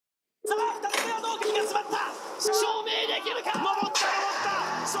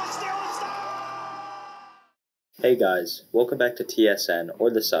Hey guys, welcome back to TSN, or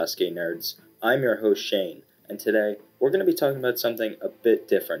the Sasuke Nerds. I'm your host Shane, and today we're going to be talking about something a bit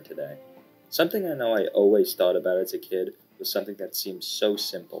different today. Something I know I always thought about as a kid was something that seems so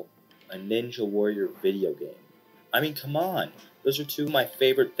simple: a Ninja Warrior video game. I mean, come on, those are two of my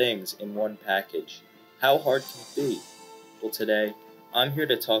favorite things in one package. How hard can it be? Well, today, I'm here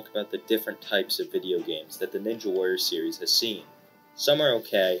to talk about the different types of video games that the Ninja Warrior series has seen. Some are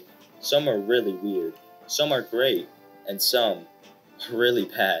okay, some are really weird, some are great, and some are really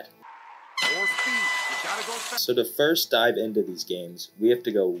bad. So to first dive into these games, we have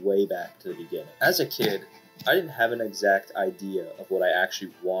to go way back to the beginning. As a kid, I didn't have an exact idea of what I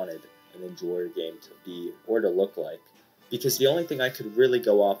actually wanted an Ninja Warrior game to be or to look like, because the only thing I could really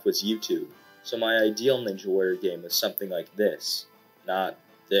go off was YouTube, so my ideal Ninja Warrior game was something like this, not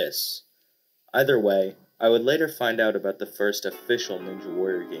this. Either way, I would later find out about the first official Ninja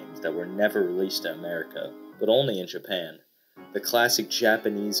Warrior games that were never released in America, but only in Japan. The classic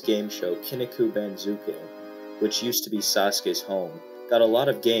Japanese game show Kinniku Banzuke, which used to be Sasuke's home, got a lot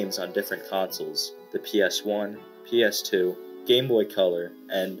of games on different consoles: the PS1, PS2, Game Boy Color,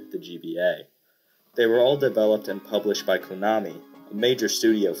 and the GBA. They were all developed and published by Konami, a major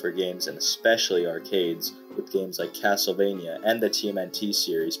studio for games and especially arcades, with games like Castlevania and the TMNT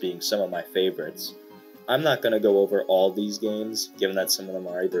series being some of my favorites. I'm not going to go over all these games, given that some of them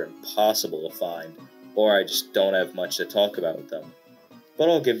are either impossible to find, or I just don't have much to talk about with them. But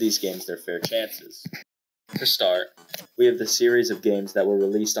I'll give these games their fair chances. To start, we have the series of games that were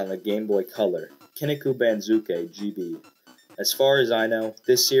released on the Game Boy Color, Kinniku Banzuke GB. As far as I know,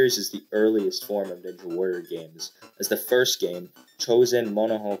 this series is the earliest form of Ninja Warrior games, as the first game, Chosen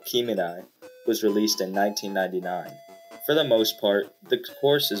Monoho Kiminai, was released in 1999. For the most part, the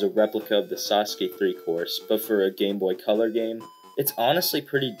course is a replica of the Sasuke 3 course, but for a Game Boy Color game, it's honestly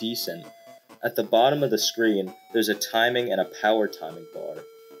pretty decent. At the bottom of the screen, there's a timing and a power timing bar.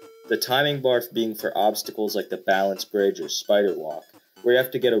 The timing bar being for obstacles like the balance bridge or spider walk, where you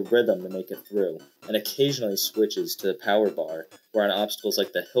have to get a rhythm to make it through, and occasionally switches to the power bar, where on obstacles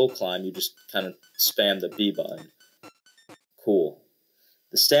like the hill climb you just kind of spam the B button. Cool.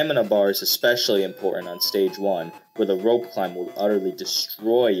 The stamina bar is especially important on stage 1, where the rope climb will utterly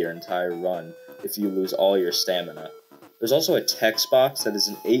destroy your entire run if you lose all your stamina. There's also a text box that is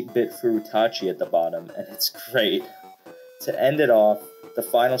an 8-bit Furutachi at the bottom, and it's great. To end it off, the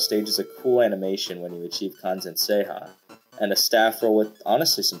final stage is a cool animation when you achieve Kanzen Seiha, and a staff roll with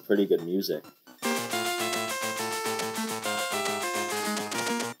honestly some pretty good music.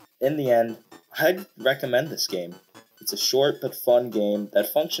 In the end, I'd recommend this game. It's a short but fun game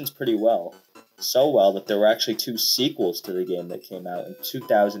that functions pretty well. So well that there were actually 2 sequels to the game that came out in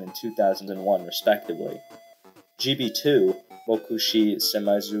 2000 and 2001 respectively. GB2, Mokushi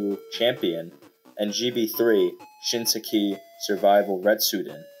Semazu Champion, and GB3, Shinseki Survival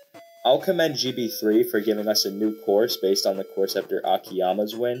Retsuden. I'll commend GB3 for giving us a new course based on the course after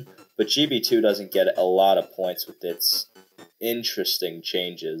Akiyama's win, but GB2 doesn't get a lot of points with its interesting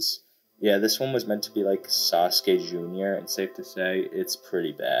changes. Yeah, this one was meant to be like Sasuke Jr., and safe to say, it's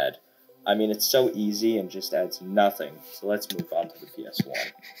pretty bad. I mean, it's so easy and just adds nothing, so let's move on to the PS1.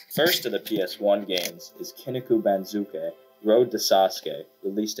 First of the PS1 games is Kinniku Banzuke Road to Sasuke,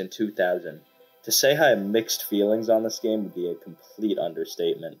 released in 2000. To say I have mixed feelings on this game would be a complete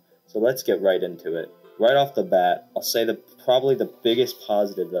understatement, so let's get right into it. Right off the bat, I'll say that probably the biggest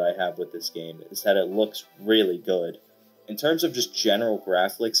positive that I have with this game is that it looks really good. In terms of just general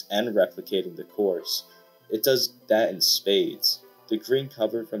graphics and replicating the course, it does that in spades. The green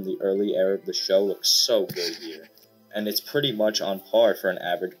cover from the early era of the show looks so good here, and it's pretty much on par for an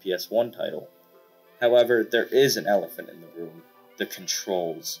average PS1 title. However, there is an elephant in the room: the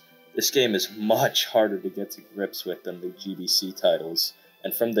controls. This game is much harder to get to grips with than the GBC titles,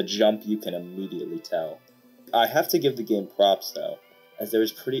 and from the jump you can immediately tell. I have to give the game props though, as there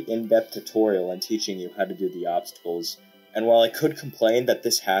is pretty in-depth tutorial in teaching you how to do the obstacles, and while I could complain that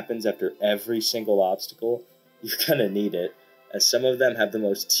this happens after every single obstacle, you're gonna need it, as some of them have the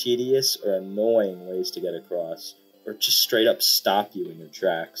most tedious or annoying ways to get across, or just straight up stop you in your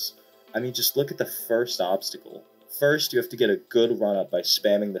tracks. I mean, just look at the first obstacle. First, you have to get a good run-up by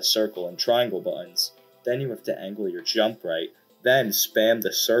spamming the circle and triangle buttons. Then you have to angle your jump right. Then spam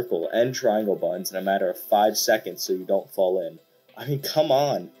the circle and triangle buttons in a matter of 5 seconds so you don't fall in. I mean, come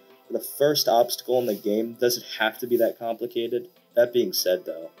on. For the first obstacle in the game, does it have to be that complicated? That being said,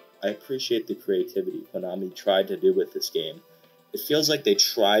 though, I appreciate the creativity Konami tried to do with this game. It feels like they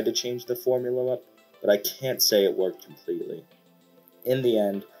tried to change the formula up, but I can't say it worked completely. In the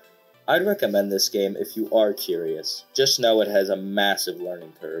end, I'd recommend this game if you are curious. Just know it has a massive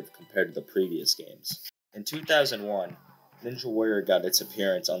learning curve compared to the previous games. In 2001, Ninja Warrior got its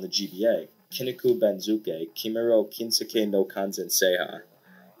appearance on the GBA, Kiniku Benzuke Kimiro Kinsake no Kanzen Seiha.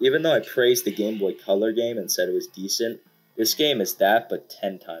 Even though I praised the Game Boy Color game and said it was decent, this game is that but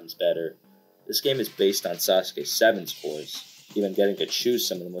 10 times better. This game is based on Sasuke 7's course, even getting to choose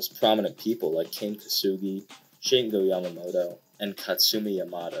some of the most prominent people like King Kasugi, Shingo Yamamoto, and Katsumi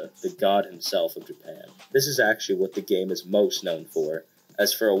Yamada, the god himself of Japan. This is actually what the game is most known for,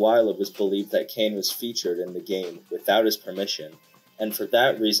 as for a while it was believed that Kane was featured in the game without his permission, and for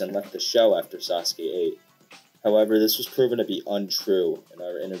that reason left the show after Sasuke 8. However, this was proven to be untrue in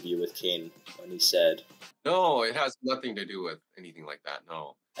our interview with Kane when he said, "No, it has nothing to do with anything like that,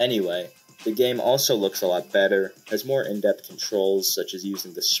 no." Anyway, the game also looks a lot better, has more in-depth controls such as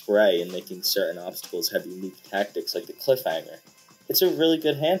using the spray and making certain obstacles have unique tactics like the cliffhanger. It's a really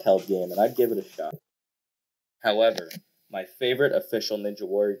good handheld game and I'd give it a shot. However, my favorite official Ninja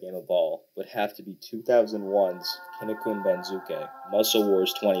Warrior game of all would have to be 2001's Kinnikuin Benzuke Muscle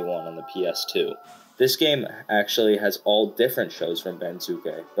Wars 21 on the PS2. This game actually has all different shows from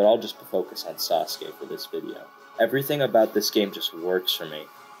Benzuke, but I'll just focus on Sasuke for this video. Everything about this game just works for me.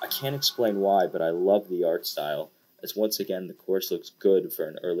 I can't explain why, but I love the art style, as once again the course looks good for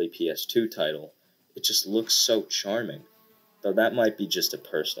an early PS2 title. It just looks so charming, though that might be just a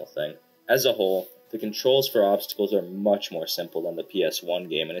personal thing. As a whole, the controls for obstacles are much more simple than the PS1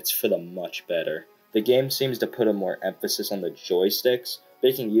 game, and it's for the much better. The game seems to put a more emphasis on the joysticks,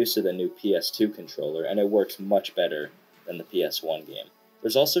 making use of the new PS2 controller, and it works much better than the PS1 game.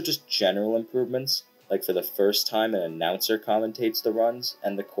 There's also just general improvements, like for the first time an announcer commentates the runs,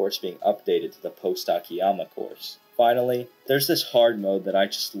 and the course being updated to the post-Akiyama course. Finally, there's this hard mode that I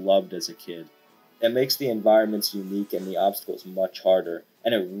just loved as a kid. It makes the environments unique and the obstacles much harder,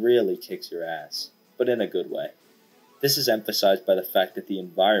 and it really kicks your ass, but in a good way. This is emphasized by the fact that the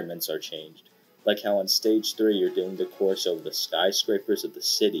environments are changed, like how on stage 3 you're doing the course over the skyscrapers of the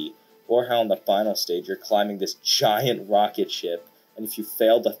city, or how on the final stage you're climbing this giant rocket ship, and if you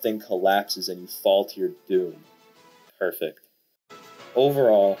fail the thing collapses and you fall to your doom. Perfect.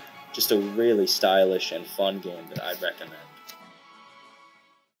 Overall, just a really stylish and fun game that I'd recommend.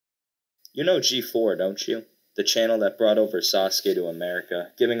 You know G4, don't you? The channel that brought over Sasuke to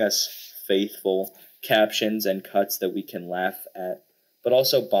America, giving us faithful captions and cuts that we can laugh at, but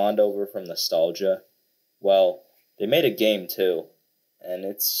also bond over from nostalgia. Well, they made a game too, and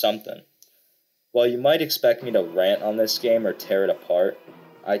it's something. While you might expect me to rant on this game or tear it apart,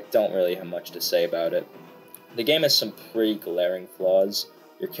 I don't really have much to say about it. The game has some pretty glaring flaws.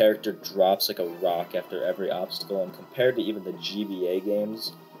 Your character drops like a rock after every obstacle, and compared to even the GBA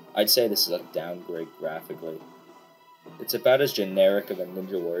games, I'd say this is a downgrade graphically. It's about as generic of a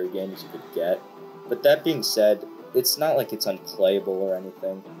Ninja Warrior game as you could get, but that being said, it's not like it's unplayable or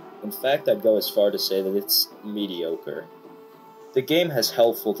anything. In fact, I'd go as far to say that it's mediocre. The game has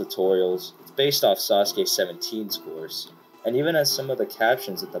helpful tutorials, it's based off Sasuke 17's course, and even has some of the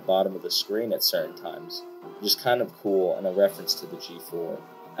captions at the bottom of the screen at certain times, which is kind of cool and a reference to the G4.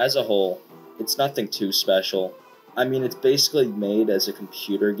 As a whole, it's nothing too special. I mean, it's basically made as a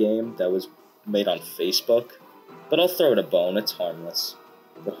computer game that was made on Facebook, but I'll throw it a bone, it's harmless.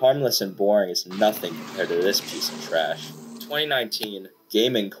 But harmless and boring is nothing compared to this piece of trash. 2019,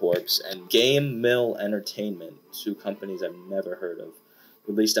 Gaming Corps and Game Mill Entertainment, two companies I've never heard of,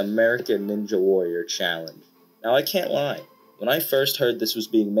 released American Ninja Warrior Challenge. Now I can't lie, when I first heard this was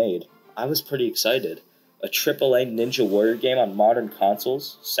being made, I was pretty excited. A AAA Ninja Warrior game on modern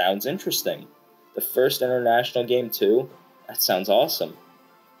consoles sounds interesting. The first international game too? That sounds awesome.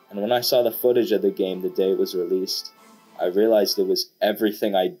 And when I saw the footage of the game the day it was released, I realized it was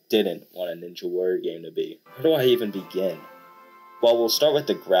everything I didn't want a Ninja Warrior game to be. Where do I even begin? Well, we'll start with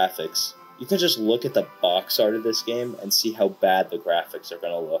the graphics. You can just look at the box art of this game and see how bad the graphics are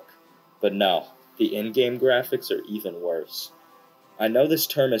going to look. But no, the in-game graphics are even worse. I know this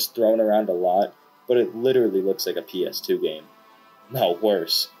term is thrown around a lot, but it literally looks like a PS2 game. No,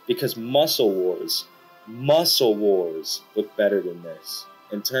 worse, because Muscle Wars look better than this.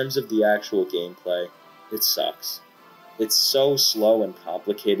 In terms of the actual gameplay, it sucks. It's so slow and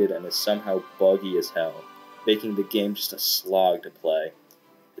complicated and is somehow buggy as hell, making the game just a slog to play.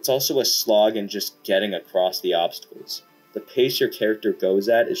 It's also a slog in just getting across the obstacles. The pace your character goes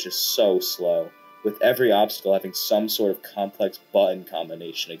at is just so slow, with every obstacle having some sort of complex button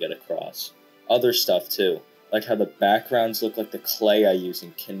combination to get across. Other stuff too, like how the backgrounds look like the clay I used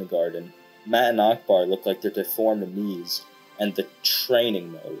in kindergarten, Matt and Akbar look like their deformed knees, and the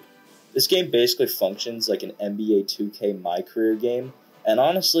training mode. This game basically functions like an NBA 2K My Career game, and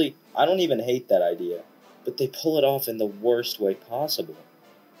honestly, I don't even hate that idea, but they pull it off in the worst way possible.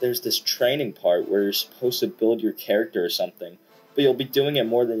 There's this training part where you're supposed to build your character or something, but you'll be doing it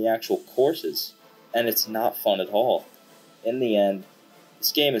more than the actual courses, and it's not fun at all. In the end,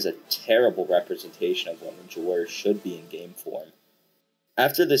 this game is a terrible representation of what Ninja Warrior should be in game form.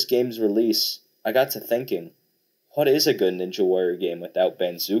 After this game's release, I got to thinking, what is a good Ninja Warrior game without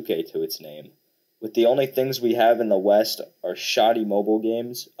SASUKE to its name? With the only things we have in the West are shoddy mobile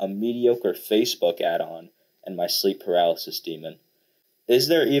games, a mediocre Facebook add-on, and my sleep paralysis demon. Is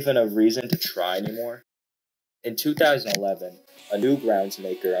there even a reason to try anymore? In 2011, a Newgrounds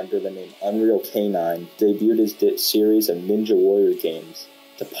maker under the name Unreal K9 debuted his series of Ninja Warrior games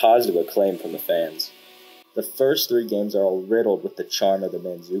to positive acclaim from the fans. The first 3 games are all riddled with the charm of the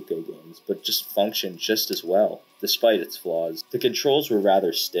Manzuke games, but just function just as well, despite its flaws. The controls were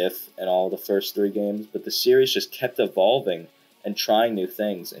rather stiff in all the first 3 games, but the series just kept evolving and trying new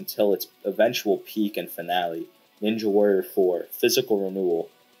things until its eventual peak and finale, Ninja Warrior 4 Physical Renewal,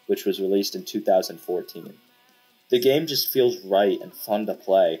 which was released in 2014. The game just feels right and fun to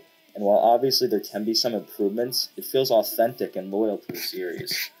play, and while obviously there can be some improvements, it feels authentic and loyal to the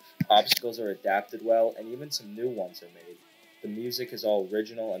series. Obstacles are adapted well, and even some new ones are made. The music is all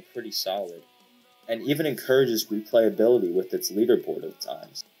original and pretty solid, and even encourages replayability with its leaderboard at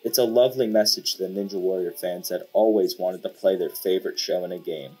times. It's a lovely message to the Ninja Warrior fans that always wanted to play their favorite show in a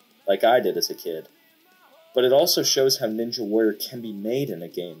game, like I did as a kid. But it also shows how Ninja Warrior can be made in a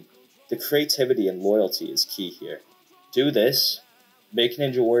game. The creativity and loyalty is key here. Do this, make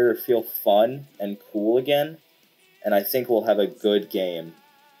Ninja Warrior feel fun and cool again, and I think we'll have a good game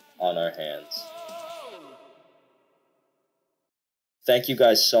on our hands. Thank you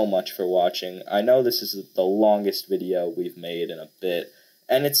guys so much for watching. I know this is the longest video we've made in a bit,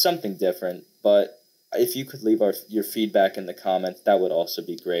 and it's something different, but if you could leave your feedback in the comments, that would also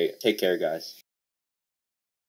be great. Take care, guys.